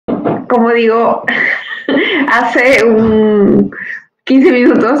como digo, hace un 15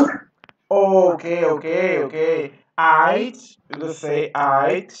 minutos. Okay. Let's say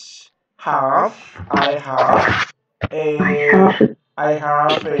I have,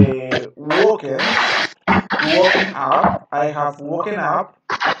 woken up. I have woken up,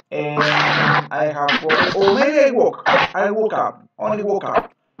 and I have woken. Or maybe I woke. I woke up. Only woke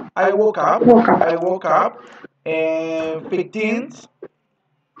up. I woke up. Woke up. I woke up, and 15,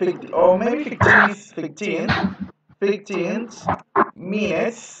 or maybe 15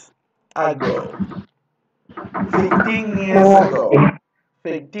 minutes ago. 15 minutes ago.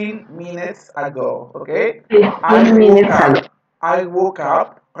 15 minutes ago. Okay? 15 minutes ago. I woke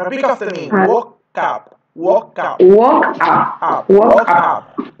up. Repeat after me. Woke up. Woke up. Woke up. Woke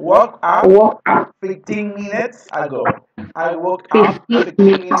up Woke up. 15 minutes ago. I woke up 15 minutes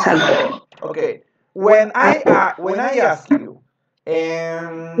minutes ago. Okay. When I ask you,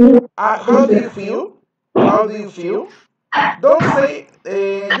 how do you feel? How do you feel? Don't say.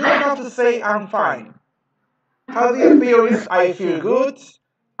 You don't have to say I'm fine. How do you feel? Is I feel good.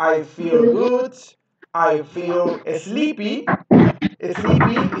 I feel good. I feel sleepy.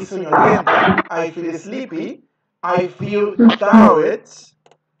 Sleepy is soñoliento. I feel sleepy. I feel tired.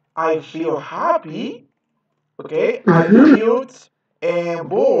 I feel happy. Okay. I feel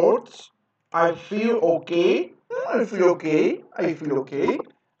bored. I feel okay. I feel okay. I feel okay.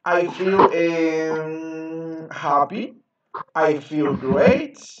 I feel happy. I feel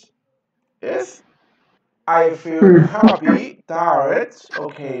great. Yes. I feel happy, tired.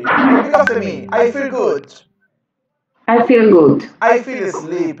 Okay. Repeat after me. I feel good. I feel good. I feel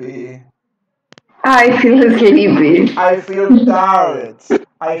sleepy. I feel sleepy. I feel tired.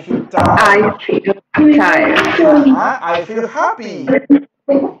 I feel tired. I feel tired. I feel happy.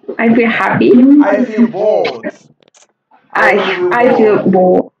 I feel happy. I feel bored. I feel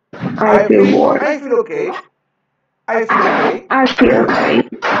bored. I feel bored. I feel okay. I feel okay. I feel great.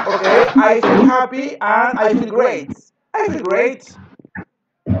 Okay. I feel happy and I feel great. I feel great.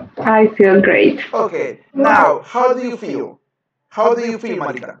 I feel great. Okay. Now, how do you feel? How do you feel,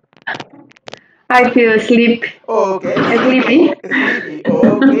 Marita? I feel Okay, sleepy. sleepy.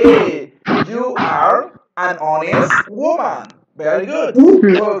 Okay, you are an honest woman. Very good.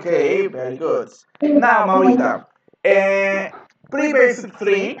 Okay, very good. Now, Maurita, pre-basic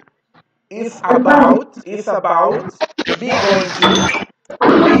 3 is about be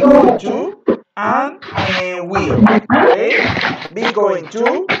going to, and will. Okay, be going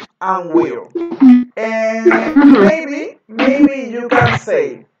to and will. And maybe you can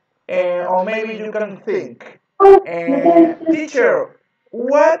say, or maybe you can think, teacher,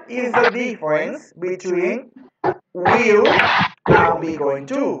 what is the difference between will and be going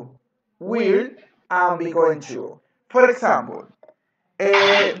to? Will and be going to. For example,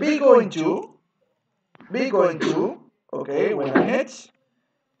 be going to, okay, wait a minute,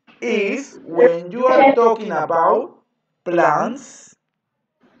 is when you are talking about plans,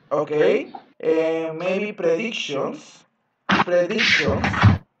 okay, maybe predictions, predictions,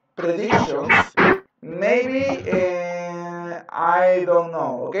 maybe I don't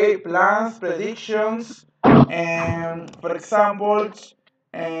know. Okay, plans, predictions, and for example,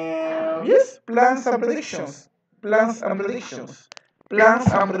 yes, plans and predictions, plans and predictions.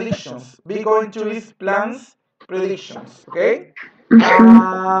 Be going to is plans, predictions. Okay,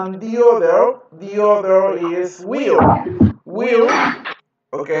 and the other is will.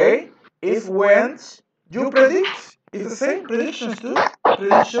 Okay, is when you predict. It's the same predictions too.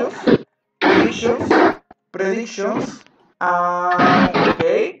 Predictions, predictions.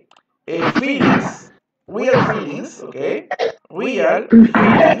 Okay, feelings, real feelings. Okay, real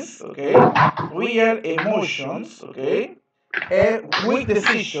feelings. Okay, real emotions. Okay, quick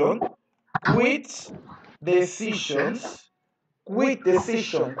decision, quit decisions, quick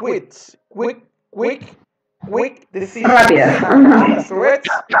decision, quick, quick decisions. Rápida. That's correct.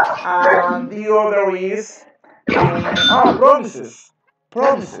 And the other is promises.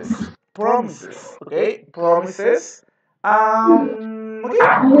 Okay, promises. Okay,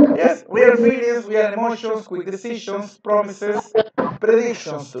 yes, real feelings, real emotions, quick decisions, promises,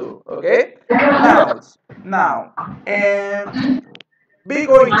 predictions too. Okay, now, be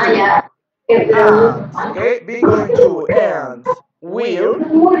going to and okay, be going to and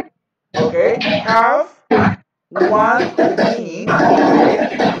will, okay, have one meaning,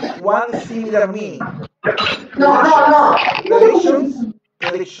 okay, one similar meaning.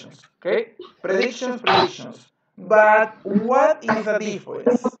 Predictions, okay, predictions. But what is the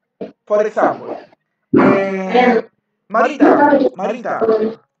difference? For example,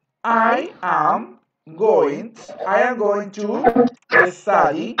 Marita, I am going to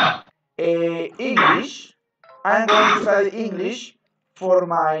study English. I am going to study English for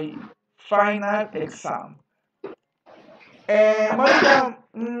my final exam. Marita,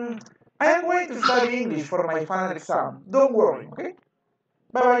 I am going to study English for my final exam. Don't worry, okay?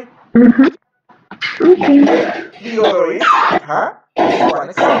 Bye bye. Mhm. Okay. Okay, the other is, is one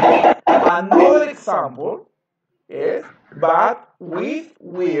example. Another example is, but with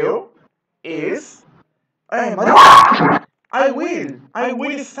will is, Marita, I will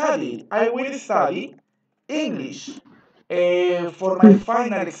study English for my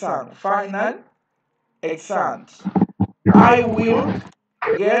final exam. Final exams. I will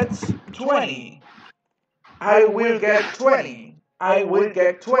get 20. I will get 20. I will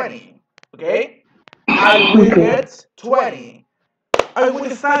get 20. Okay? I will Okay. get 20. I will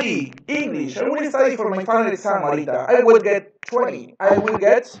study English. I will study for my final exam, Marita. I will get 20. I will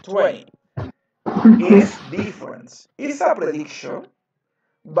get 20. It's different. It's a prediction,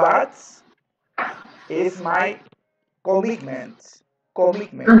 but it's my commitment.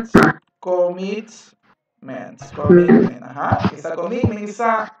 Commitment. Commitment. It's a commitment. It's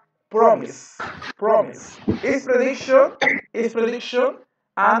a promise. Promise. It's prediction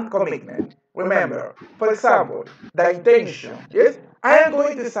and commitment. Remember, for example, the intention. Yes, I am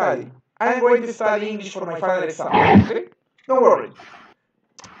going to study. I am going to study English for my final exam. Okay, don't worry.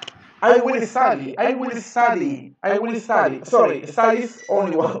 I will study. I will study. I will study. Sorry, study is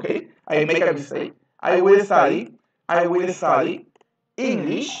only one. Okay, I make a mistake. I will study. I will study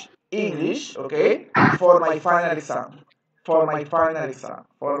English. English. Okay, for my final exam. For my final exam.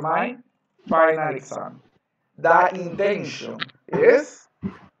 For my final exam. The intention is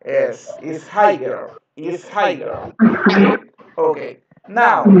is higher. Is higher. Okay. Okay.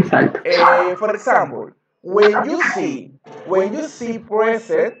 Now, Exacto. for example, when you see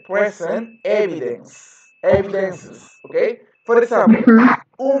present evidences, okay? For example, Mhm.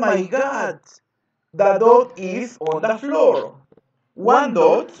 oh my God, the dot is on the floor. One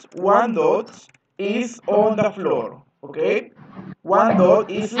dot is on the floor, okay? One dot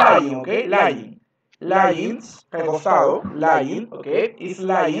is lying, okay? Lying. Lying, recostado, lying, okay? Is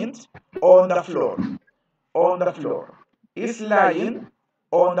lying on the floor. On the floor. Is lying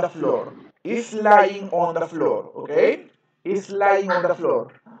on the floor. Is lying on the floor, okay? Is lying on the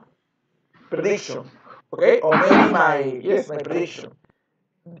floor. Prediction, okay? Or maybe my prediction.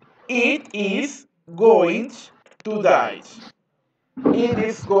 It is going to die. It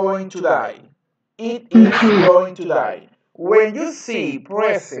is going to die. It is going to die. When you see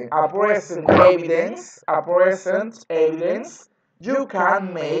a present evidence, you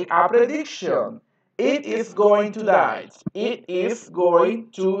can make a prediction. It is going to die. It is going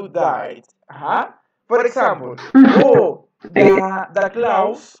to die. For example, oh, the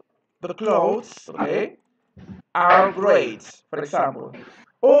clouds, okay, are great. For example,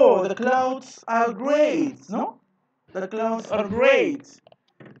 oh, the clouds are great. No, the clouds are great.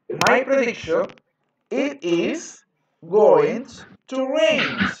 My prediction, it is going to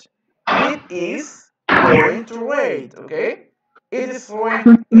rain. It is going to rain, okay? It is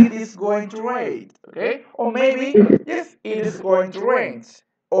going to rain, okay? Or maybe, yes, it is going to rain.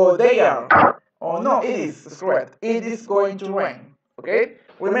 Or they are. Oh no, it is, it's correct. It is going to rain, okay?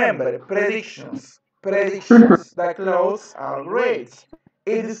 Remember, predictions. Mhm. Predictions. The clouds are great.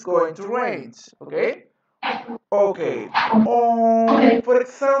 It is going to rain, okay? Okay. For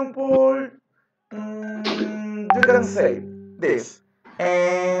example, you can say this.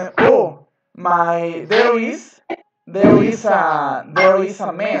 Oh, my there is a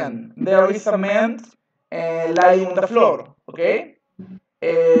man. There is a man lying on the floor. Okay. Uh,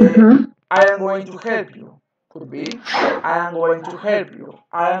 Mhm. I am going to help you. Could be. I am going to help you.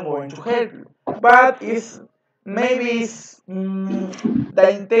 I am going to help you. But the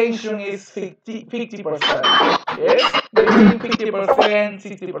intention is 50%. Yes, between 50%,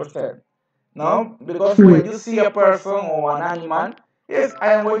 60%. No, because when you see a person or an animal, yes,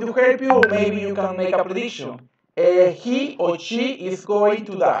 I am going to help you. Or maybe you can make a prediction. He or she is going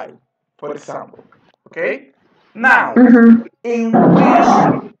to die, for example. Okay. Now, Mhm. in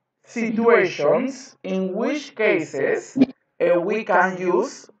which situations, in which cases we can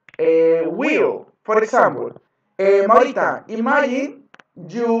use will. For example, Marita, imagine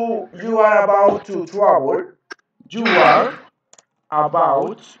you are about to travel. You are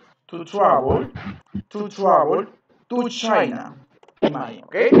about to travel to China. Imagine,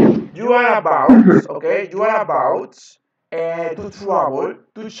 okay? You are about to travel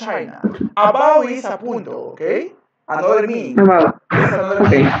to China. About is a punto, okay? Another meaning. About. Yes, another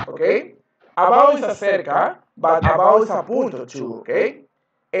Okay. meaning, okay? About is acerca, but about is a punto too, okay?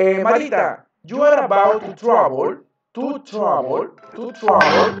 Marita, you are about to travel. to travel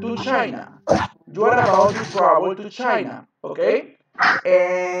to China. You are about to travel to China, okay?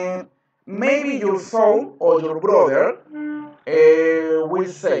 And maybe your son or your brother will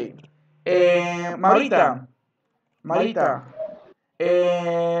say, Marita, Marita,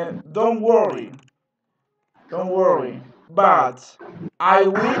 don't worry, don't worry, but I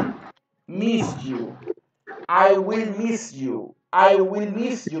will miss you. I will miss you. I will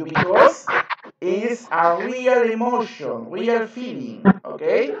miss you because it's a real emotion, real feeling.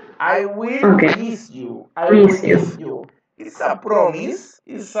 Okay? I will Okay. miss you. I will Miss miss you. you. It's a promise.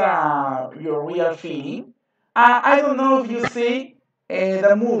 It's your real feeling. I don't know if you see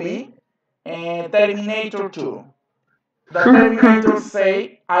the movie Terminator 2. The Terminator Mhm.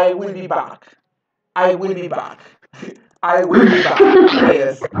 say, I will be back. I will be back. I will be back.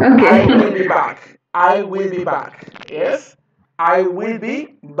 Yes. I will be Okay. back. I will be back. Yes. I will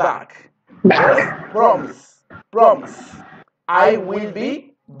be back. Yes. Back. Promise. Promise. I will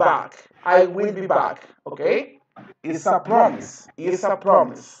be back. I will be back. Okay? It's a promise. It's a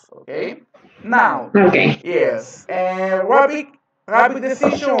promise. Okay? Now, Okay. yes. Rapid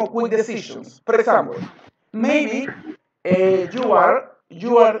decision or quick decisions. For example, maybe you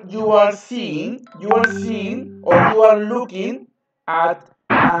are seeing or you are looking at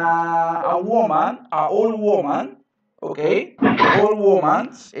a woman, a old woman, okay, old woman,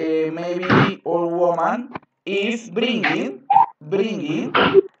 maybe old woman is bringing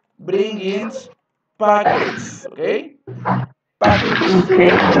packages, okay, packages, Okay.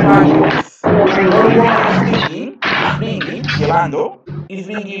 packages. Old Thank woman you. is bringing, llevando, is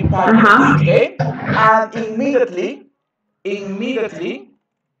bringing packages, Uh-huh. okay, and immediately,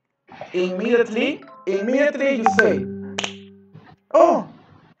 immediately you say, oh,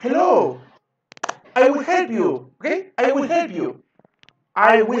 hello, I will help you, okay? I will help you.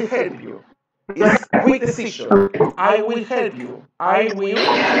 I will help you. It's quick decision. I will help you. I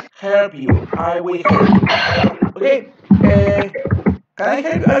will help you. I will help you. Okay? Can I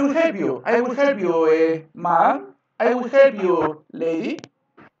help you? I will help you. I will help you, ma'am. I will help you, lady.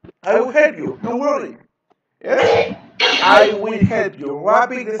 I will help you. Don't worry. Yes? I will help you.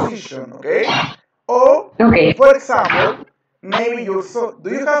 Rapid decision. Okay? Or, Okay. for example, maybe your son.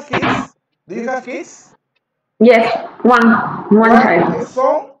 Do you have kids? Do you have kids? Yes. One One child.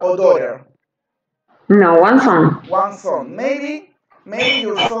 son or daughter? No, one son. One son. Maybe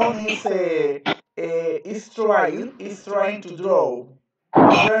your son is trying to draw.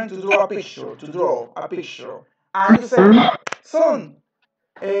 Is trying to draw a picture. To draw a picture. And you say, Hmm? son,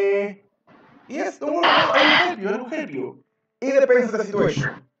 uh, yes, don't worry, I will help you. I will help you. It depends on the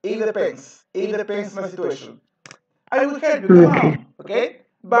situation. It depends. It depends on the situation. I will help you. Come Okay. on, okay?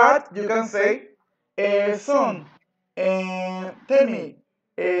 But you can say, son, tell me,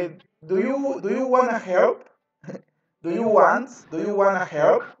 uh, do you wanna help? Do you wanna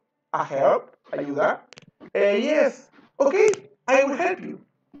help? A help? Ayuda? Yes. Okay, I will help you.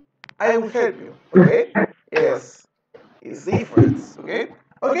 I will help you. Okay? Yes. It's different. Okay?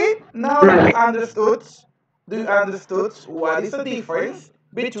 Okay? Now you Okay. understood. Do you understood what is the difference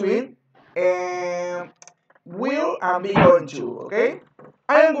between um, will and be going to? Okay?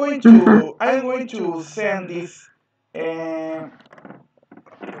 Mhm. I am going to send this. Um,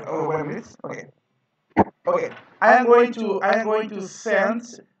 oh, wait a minute. Okay. Okay. I am going to send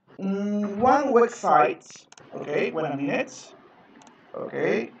one website. Okay. Wait a minute.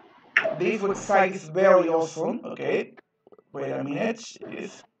 Okay. This website is very awesome. Okay. Wait a minute.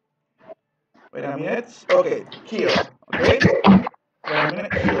 Wait a minute. Okay. Here. Okay. Wait a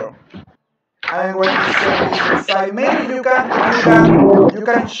minute. Here. I am going to send this website. Maybe you can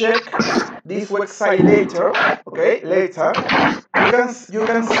check this website later. Okay, later.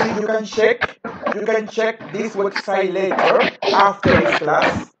 You can check this website later after this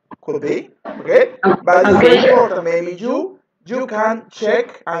class. Could be. Okay, but it's very Okay. important. Maybe you can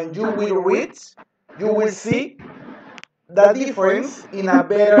check and you will read. You will see the difference in a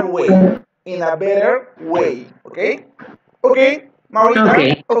better way. In a better way. Okay. Okay, Maurita.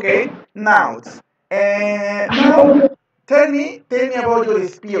 Okay. Okay, now tell me about your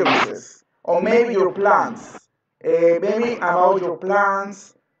experiences or maybe your plans. Maybe about your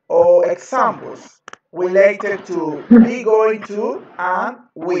plans or examples related to be going to and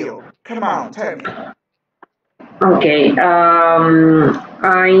will. Come on, tell me. Okay.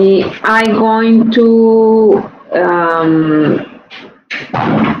 I going to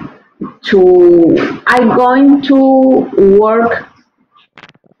I going to work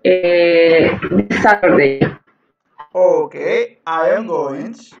this Saturday. Okay, I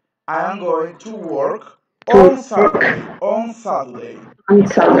am going to work To on work Saturday. On Saturday. on On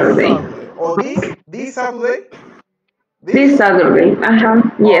Saturday. Saturday. Or this Saturday? This Saturday.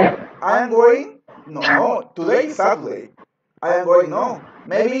 Yeah. I am going. No, today is Saturday. I am going. No,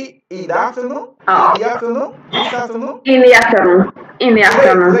 maybe in the afternoon. In the afternoon. This afternoon. In the afternoon. In the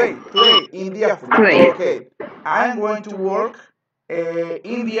afternoon. Today, in the afternoon. Today. Okay, I am going to work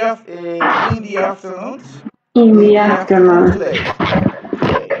in the afternoons. In the afternoon. Today.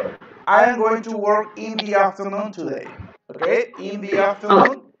 I am going to work in the afternoon today. Okay, in the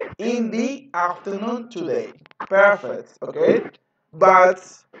afternoon. In the afternoon today. Perfect. Okay, but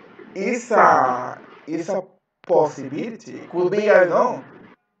it's a possibility. Could be, I don't know.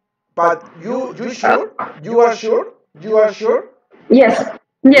 But you sure? You are sure? You are sure? Yes.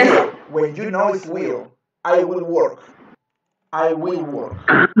 Yes. When you know it's will, I will work. I will work.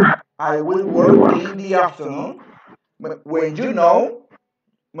 I will work in the afternoon. When you know,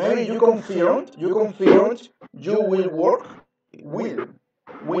 maybe you confirmed, you will work. Will.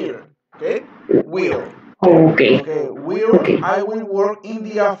 Okay? Will. Okay. Okay, I will work in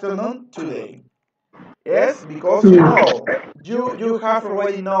the afternoon today. Yes, because you have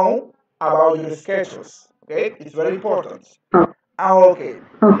already know about your schedules. Okay, it's very important. Okay,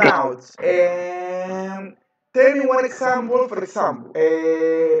 now tell me one example. For example,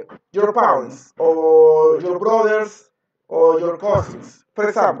 your parents or your brothers or your cousins. For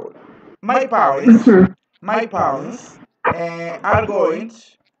example, my parents, my parents are going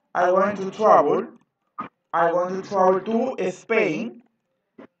to travel. Are going to travel to Spain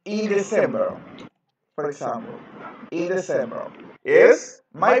in December. For example, in December. Yes,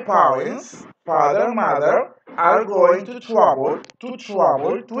 my parents, father, mother, are going to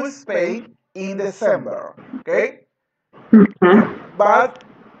Spain in December. Okay, but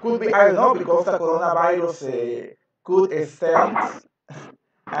could be, I don't know, because the coronavirus could extend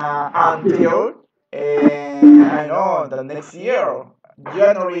until I know the next year,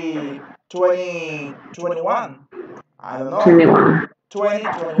 January 2021. I don't know.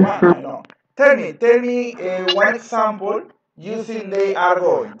 2021. I know. Tell me one example using they are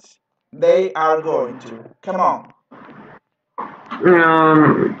going. They are going to. Come on.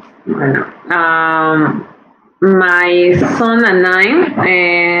 My son and I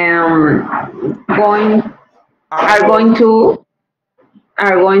are going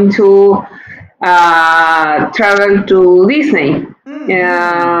to travel to Disney.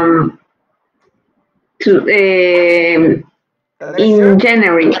 In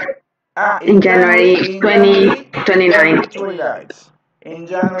January. In January 2029. 2029. In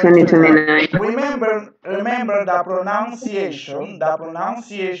January 2029. Remember the pronunciation. The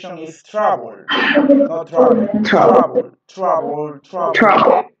pronunciation is travel, not travel. Travel.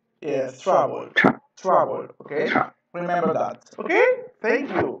 Okay? Yes, travel. Okay? Remember that. Okay? Thank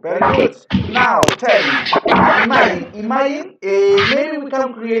you. Very good. Now tell me. Imagine. Maybe we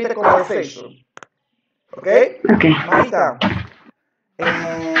can create a conversation. Okay? Okay. Marita.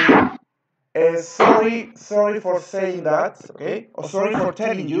 Sorry for saying that, okay? Or sorry for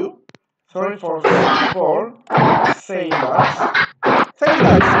telling you. Sorry for saying that. Saying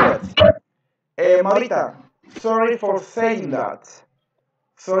that is correct. Marita, sorry for saying that.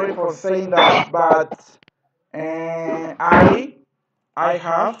 Sorry for saying that, but I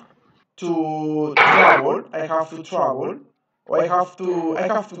have to travel. I have to travel. Or I have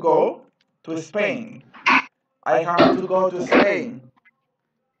to go to Spain. I have to go to Spain.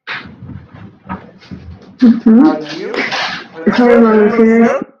 Are you?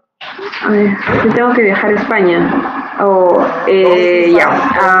 Remember? Yo tengo que viajar a España.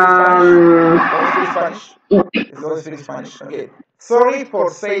 Don't speak Spanish. Okay. Sorry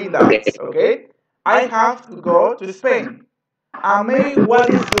for saying that. Okay. I have to go to Spain. Maybe what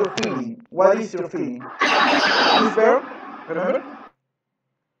is your feeling? What is your feeling? Is there? Remember?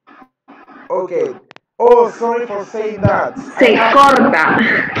 Okay. Oh, sorry for saying that. Se corta.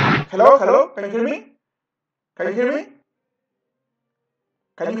 Hello? Can you hear me? Can you hear me?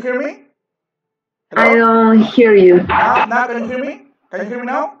 Can you hear me? Hello? I don't hear you. Now can you hear me? Can you hear me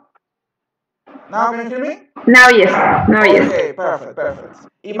now? Now can you hear me? Now yes. Okay, perfect.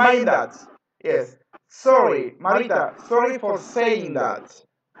 Imagine that. Yes. Sorry, Marita, sorry for saying that.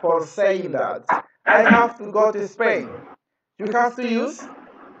 I have to go to Spain. You have to use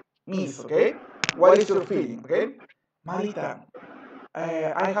miss, okay? What is your feeling, okay? Marita,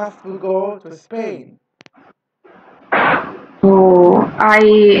 I have to go to Spain. Oh, I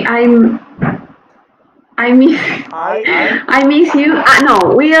miss you.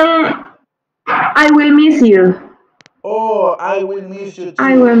 I will miss you. Oh, I will miss you too.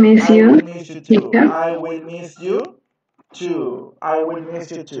 I will miss you. I will miss you too. I will miss you too. I will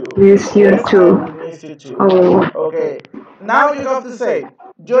miss you too. Miss you Yes, too. I will miss you too. Oh. Okay. Now you have to say,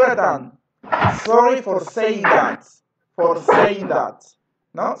 Jonathan, sorry for saying that. for saying that.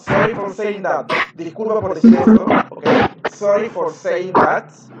 No, sorry for saying that. Disculpa por decir esto, okay? Sorry for saying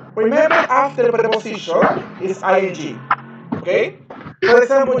that. Remember, after preposition is ing, okay? For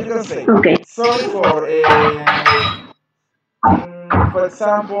example, you can say, Okay. sorry for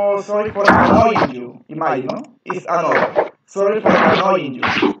example, sorry for annoying you. Imagine, no? It's annoy. Sorry for annoying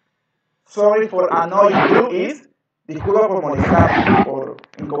you. Sorry for annoying you is disculpa por molestarte, por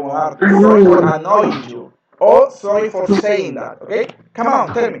incomodarte. Sorry for annoying you. Or sorry for saying that. Okay? Come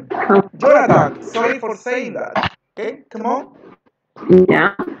on, tell me. Jonathan, sorry for saying that. Okay? Come on.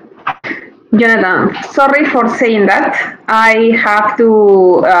 Yeah. Jonathan, sorry for saying that. I have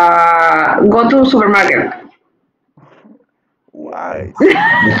to go to supermarket. Why?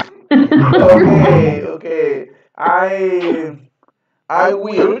 Okay, okay. I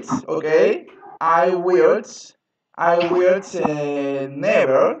will, okay? I will,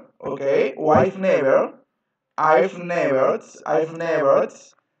 never, okay? Wife never. I've never,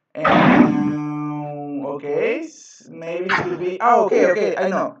 okay, maybe it could be, okay, I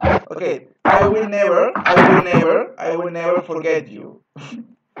know, okay, I will never forget you.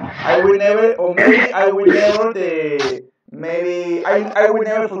 I will never, or maybe I will never, maybe, I will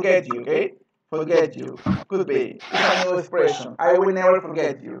never forget you, okay? Forget you, could be, it's a new expression, I will never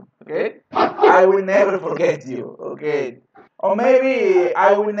forget you, okay? I will never forget you, okay? Or maybe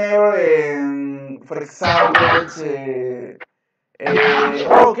I will never, for example,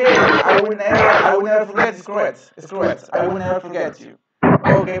 okay, I will never forget. It's correct. It's correct. I will never forget you.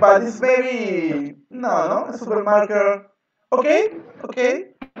 Okay, but this maybe no, a supermarket. Okay, okay,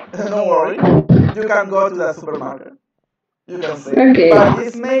 don't worry. You can go to the supermarket. You can say, Okay. but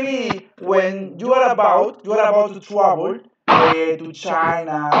it's maybe when you are about to travel to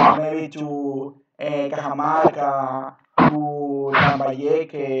China, maybe to Cajamarca, to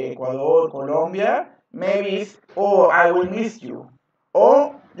Lambayeque, Ecuador, Colombia. Maybe it's, oh, I will miss you.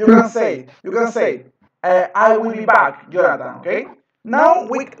 Or you can say, I will be back, Jonathan. Okay. Now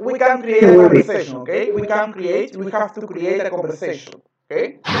we can create a conversation. Okay. We have to create a conversation.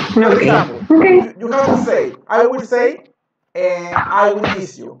 Okay. For Okay. example, Okay. you have to say, I will say, I will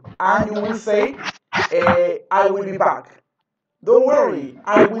miss you, and you will say, I will be back. Don't worry,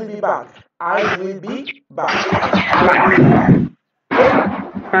 I will be back. I will be back. I will be back. Okay?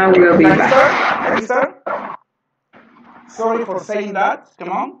 I will be Can you back. start? Can you start? Sorry for saying that. Come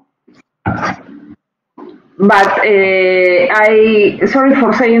on. But I sorry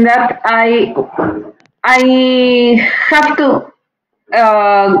for saying that. I have to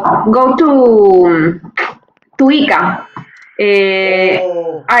go to Ica.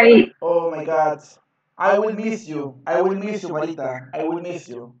 Oh, I oh my God. I will miss you. I will miss you, Marita. I will miss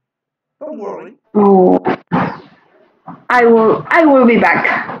you. Don't worry. oh, I will be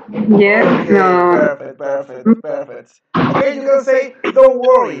back. Yes. Okay, perfect, perfect, perfect. Okay, you can say, don't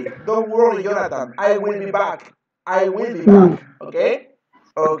worry, Jonathan. I will be back. I will be Mm. back. Okay,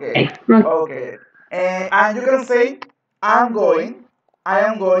 okay, Okay. okay. And you can say, I'm going, I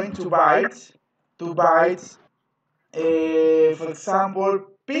am going to buy, for example,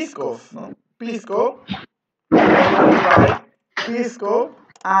 piscos, no? Pisco. I am going to buy pisco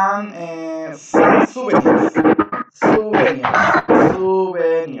and some souvenirs. Souvenirs,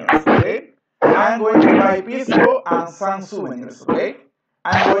 okay? I'm going to buy pisco and some souvenirs, okay?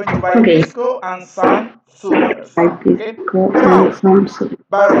 I'm going to buy Okay. pisco and some souvenirs, I okay? go Come and on. some soup.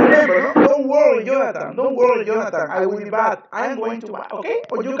 But remember, no? Don't worry, Jonathan. Don't worry, Jonathan. I will be back. I am going to buy, okay?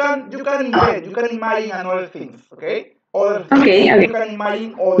 Or you can invent, you can imagine another things, okay? Other things. Okay. You Okay. can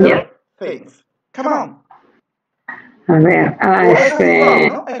imagine Yeah. other things. Come on. A ver. Or I have to travel,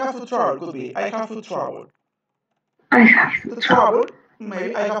 no? I have to travel, could be. I have to travel. I have to To travel. travel,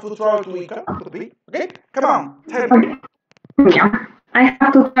 maybe I have to travel to Ica, could be. Okay? Come on, tell me. Okay. Yeah. I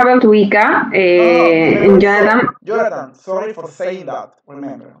have to travel to Ica. No, In remember, Jonathan. Jonathan, sorry for saying that.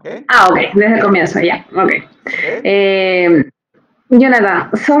 Remember, okay? Ok, desde el comienzo, ya. Ok. Okay?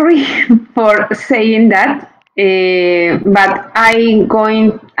 Jonathan, sorry for saying that, but I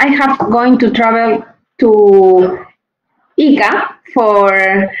have going to travel to Ica for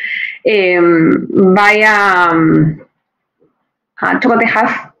buy chocolate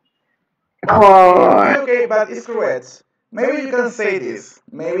half Okay, for. okay, but it's correct. Maybe you can say this.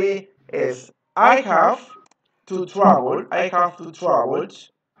 Maybe it's, I have to travel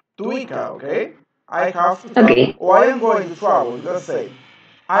to Ica, okay? I have to travel, Okay, or I am going to travel. You can say,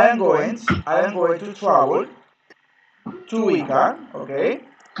 I am going to travel to Ica, okay?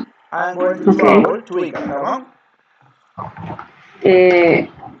 I am going to okay. travel to Ica. Come on. Uh,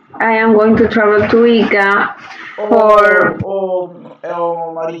 I am going to travel to Ica Oh, for. oh,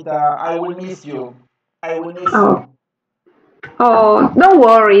 oh, Marita, I will miss you. I will miss Oh, you. Oh, don't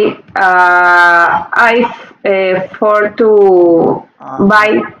worry. I for to Uh-huh.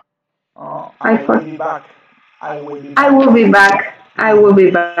 buy. I I will for be back. I will be I back. will be back. I will Uh-huh.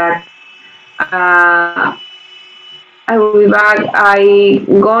 be back. Uh, I will be back.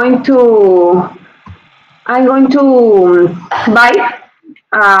 I'm going to buy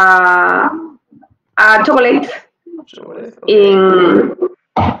uh, a chocolate Chocolate. Okay.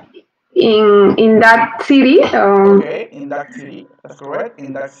 in in that city. Okay. In that city. That's correct.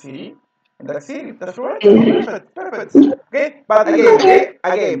 In that city. In that city. That's correct. In, Perfect. Perfect. Okay. But again, okay.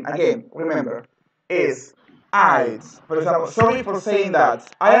 Again. Remember, is I. For example, sorry for saying that.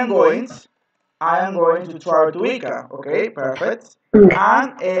 I am going to travel to Ica. Okay. Perfect.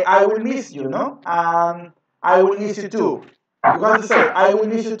 And I will miss you, no? And I will miss you too. You have to say, I will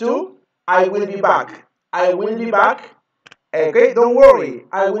miss you too. I will be back. I will be back. Okay, don't worry,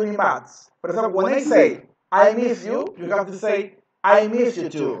 I will be back. For example, when I say I miss you, you have to say I miss you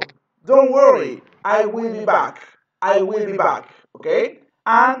too. Don't worry, I will be back. I will be back. Okay,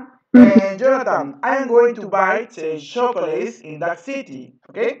 and Jonathan, I am going to buy chocolates in that city.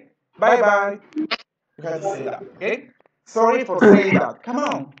 Okay, bye bye. You have to say that. Okay, sorry for saying okay. that. Come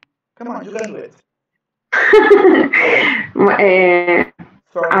on, you can do it. uh,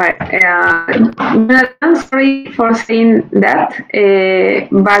 Sorry for. Jonathan, sorry for saying that,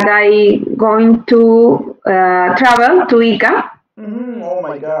 but I going to travel to Ica. Oh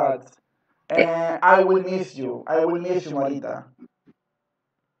my God. And I will miss you. I will miss you, Marita.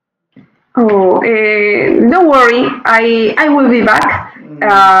 Oh, don't worry, I will be back.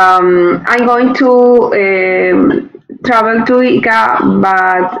 Mm, I'm going to travel to Ica,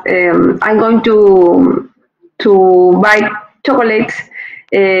 but I'm going to buy chocolates.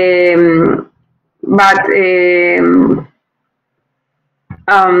 But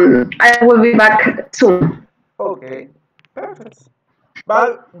I will be back soon. okay, perfect.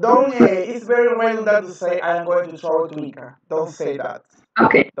 But don't. It's very redundant to say I am going to travel to Ica. Don't say that.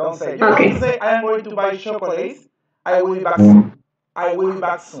 Okay, Don't say. You have to okay. say I am going to buy chocolates. I will be back soon. I will be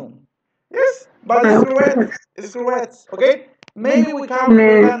back soon. Yes, but it's correct. It's correct. Okay. Maybe we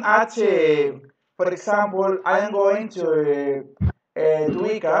can add. For example, I am going to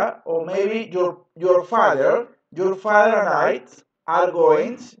Ica, or maybe your father and I are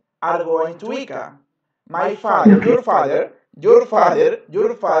going to Ica. My father, your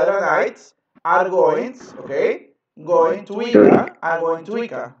father and I are going to Ica, are going to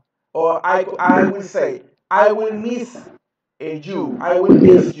Ica. Or I will say, I will miss you, I will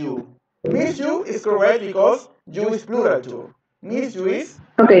miss you. Miss you is correct because you is plural too. Miss you is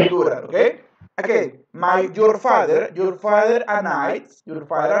Okay. plural, okay? Okay, your father and I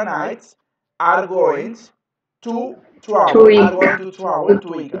are going to travel. Three. Are going to travel to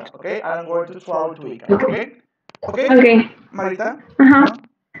Ica, okay? I'm going to travel to Ica, okay? Okay, Okay. Marita? Ajá. Uh-huh.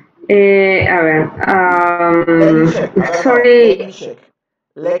 A ver. Let me check. A ver, no. Let Sorry. me check.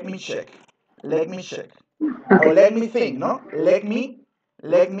 Let me check. Let me check. Or Okay. let me think, no? Let me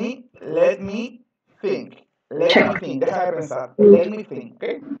think. Let Check. me think. Déjame pensar. Let me think,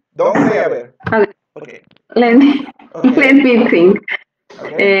 okay? Don't say a ver. Okay. Okay. Let me let Okay. me think.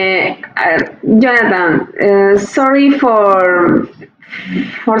 Okay. Jonathan, sorry for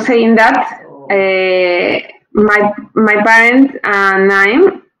saying that. Oh. My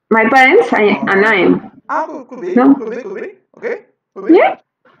parents and Uh-huh. I'm Could be. no. Could be. Could be. Okay. Could be. Yeah.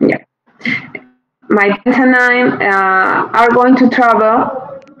 Yeah. My parents and I are going to travel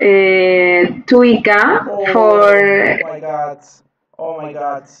to Ica Oh for. my God. Oh my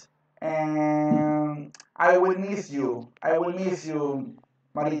God. And I will miss you. I will miss you,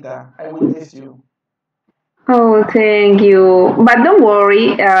 Marita. I will miss you. Oh, thank you. But don't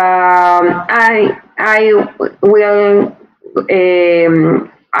worry. Will.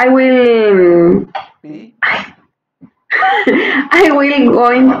 I will. Be? I will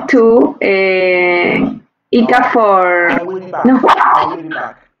going to Ica No. for. I will be No, back. I will be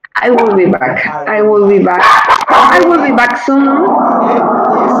back. I will be back. I I will be will be back. back. Don't I will be worry. back soon. Okay,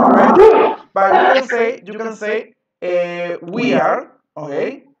 yes, correct. But you can say, we are,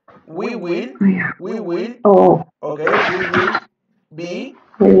 okay, we will, Yeah. we will, Oh, okay, we will be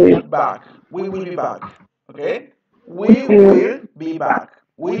I will. back. We will be back. Okay? We will be back.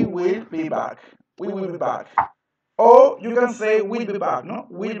 We will be back. We will be back. Or you can say will be back, no?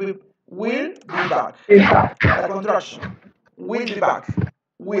 Will be back. The contraction. Will be back.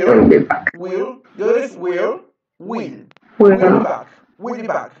 Will Will, be back. the other is will. Will be Will. back. Will be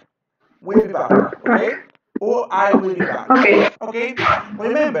back. Will be back. Okay? Or I will be back. Okay. Okay?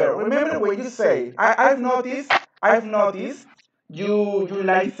 Remember when you say, I've noticed you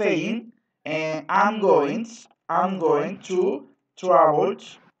like saying, I'm going, I'm going to travel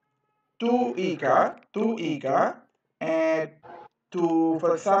to Ica, and to,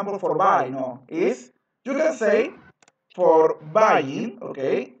 for example, for buy, no, is, you can say for buying,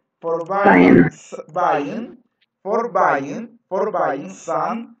 okay, for buying, Buying. for buying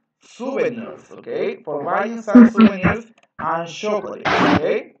some souvenirs, okay, for buying some souvenirs and chocolates,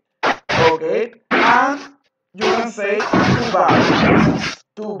 okay, okay, and you can say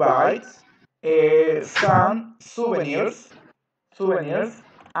to buy some souvenirs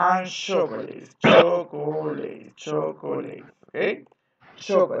and chocolates, okay,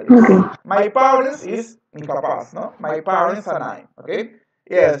 chocolates. Okay. My parents is mis papás, no? My parents and I, okay?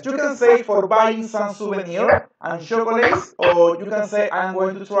 Yes, you can say for buying some souvenir and chocolates, or you can say I'm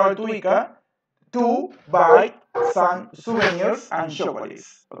going to try to Ica to buy some souvenirs and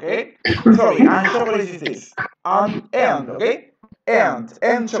chocolates, okay? Sorry, and chocolates is this. Okay? And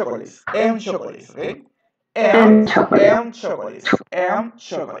chocolates, okay? And chocolate. And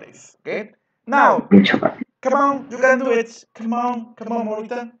chocolates, okay? Now, And chocolate. come on, you can do it. Come on,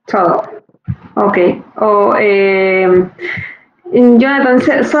 Morita. So, okay. Oh,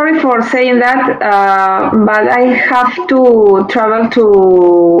 Jonathan, sorry for saying that, but I have to travel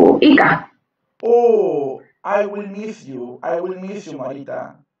to Ica. Oh, I will miss you. I will miss you,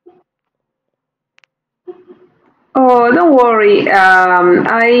 Marita. Oh, don't worry. I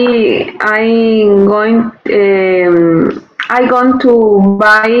going to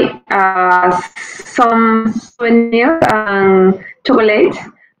buy some souvenirs and chocolates,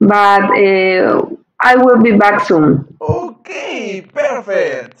 but I will be back soon. Okay,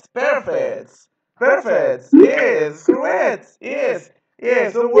 perfect. Yes, correct. Yes,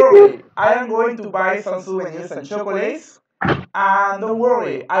 don't worry. I am going to buy some souvenirs and chocolates. And don't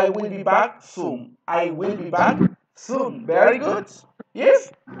worry, I will be back soon. I will be back soon. Very good.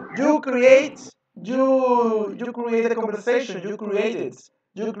 Yes, you create, you create the conversation.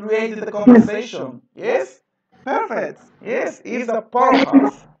 You created the conversation. Yes, perfect. Yes, it's the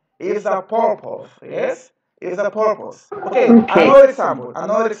purpose. It's the purpose. Yes, it's the purpose. Okay, Okay. Another example.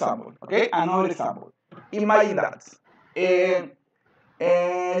 Okay, another example. Imagine that.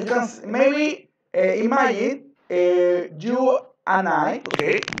 And you can maybe imagine you and I,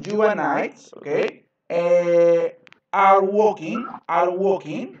 okay, are walking,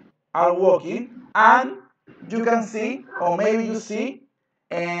 and you can see, or maybe you see,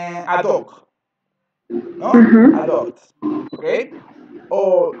 a dog, no, a Mm-hmm. dog, okay,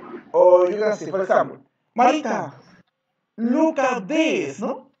 or you can see, for example, Marita, look at this,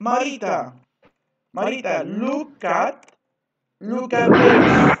 no, Marita, look at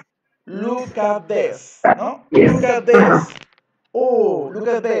this. Look at this. No? Look Yes. at Uh-huh. this. Oh, look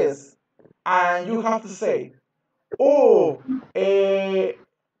at this. And you have to say, oh, eh,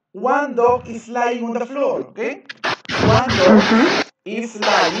 one dog is lying on the floor. Okay? One dog Mm-hmm. is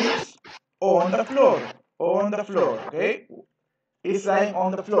lying on the floor. On the floor. Okay? Is lying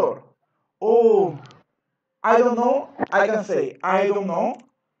on the floor. Oh, I don't know. I can say, I don't know.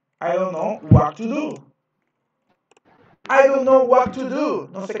 I don't know what to do. I don't know what to do.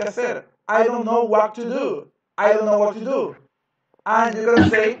 No sé qué hacer. I don't know what to do. I don't know what to do. And you can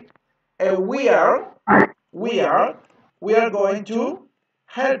say, we are, we are, we are going to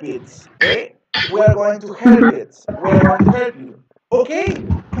help it. Okay? We are going to help it. We are going to help you. Okay?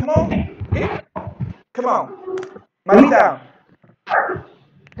 Come on. Okay? Come on. Marita.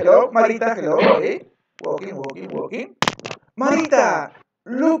 Hello, Marita. Hello. Okay? Walking. Marita,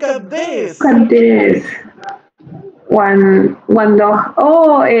 look at Look this. at this. One dog.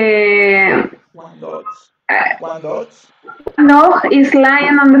 Oh, One dot. uh, One dot. one dog is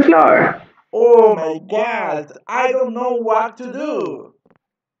lying on the floor. Oh my God, I don't know what to do.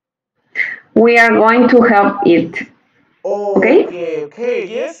 We are going to help it. Okay? Okay,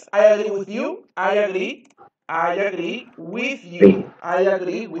 yes, I agree with you. I agree with Agree. you. I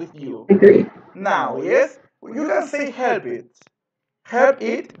agree with you. Agree. Now, yes, you can say help it. Help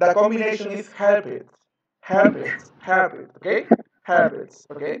it, the combination is help it. Help it, okay? Help it,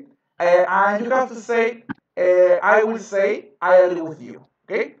 okay? And you have to say, I will say, I agree with you,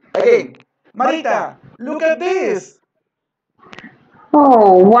 okay? Again, Marita, look at this.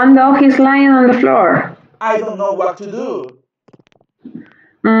 Oh, one dog is lying on the floor. I don't know what to do.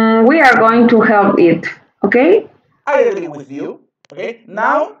 We are going to help it. Okay? I agree with you. Okay.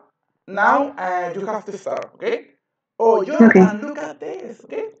 Now you have to start. Okay. Oh, Okay. Jonathan, look at this.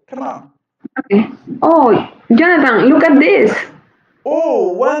 Okay. Come on. Okay. Oh, Jonathan, look at this.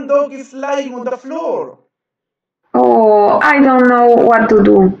 Oh, one dog is lying on the floor. Oh, I don't know what to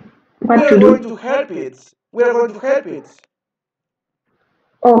do. We What are to going do? to help it. We are going to help it.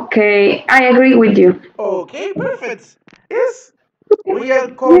 Okay, I agree with you. Okay, perfect. Yes, real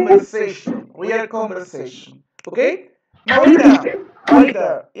Yes. conversation. Real conversation. Okay? Marita,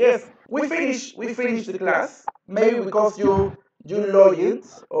 Marita, yes, we finished the class. Maybe because you logged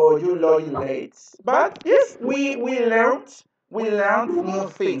or you logged late. But yes, we learned new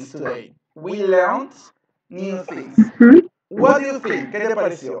things today. We learned new things. Hmm? What do you think? ¿Qué te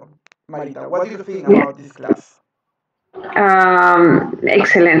pareció, Marita? What do you think about this class?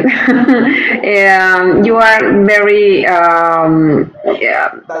 Excellent. You are very yeah,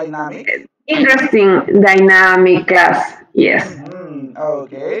 Dynamic? interesting, dynamic class. Yes.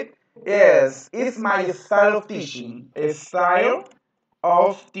 Okay. Yes, it's my style of teaching. A style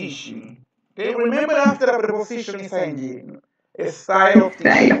of teaching. Okay, remember after the preposition is ing. A style of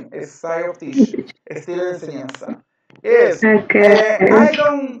Style. teaching. A style of teaching. Estilo de enseñanza. Yes. Okay.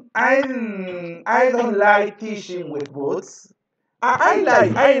 I don't like teaching with books. I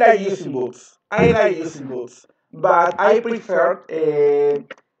like using books. I like using books, but I prefer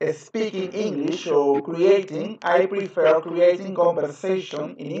speaking English or creating. I prefer creating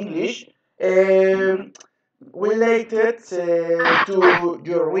conversation in English um, related to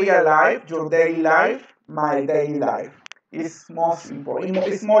your real life, your daily life, my daily life. It's most important.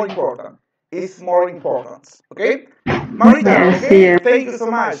 It's more important. It's more important. Okay, Marita. Yes, Okay, yes. thank you so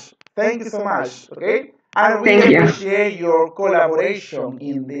much. Thank you so much. Okay, I really Thank you. appreciate your collaboration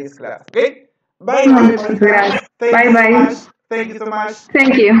in this class. Okay, bye bye, Marita. Gracias. Thank Bye you so bye. much. Thank you so much.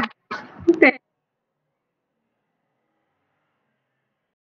 Thank you.